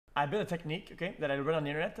I built a technique, okay, that I read on the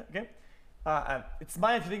internet, okay. It's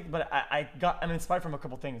my technique, but I'm inspired from a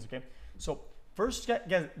couple things, okay. So first,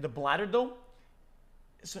 guys, the bladder though.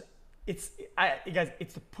 So guys,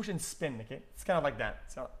 it's the push and spin, okay. It's kind of like that.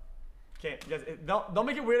 So, okay, guys, don't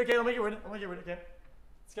make it weird, okay. Don't make it weird. Don't make it weird, okay.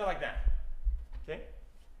 It's kind of like that, okay.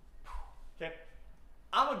 Okay.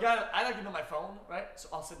 I'm a guy. I like to know my phone, right? So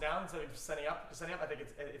I'll sit down instead of setting up. Because setting up, I think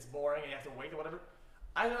it's boring and you have to wait or whatever.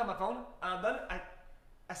 I sit on my phone, and I'm done.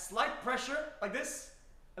 A slight pressure like this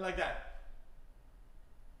and like that.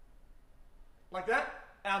 Like that.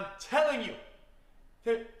 And I'm telling you,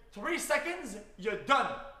 3 seconds, you're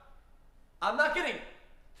done. I'm not kidding.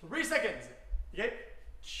 3 seconds. Okay?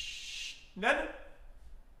 And then,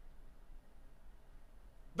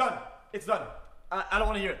 done. It's done. I don't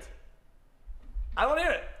want to hear it. I don't want to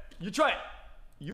hear it. You try it.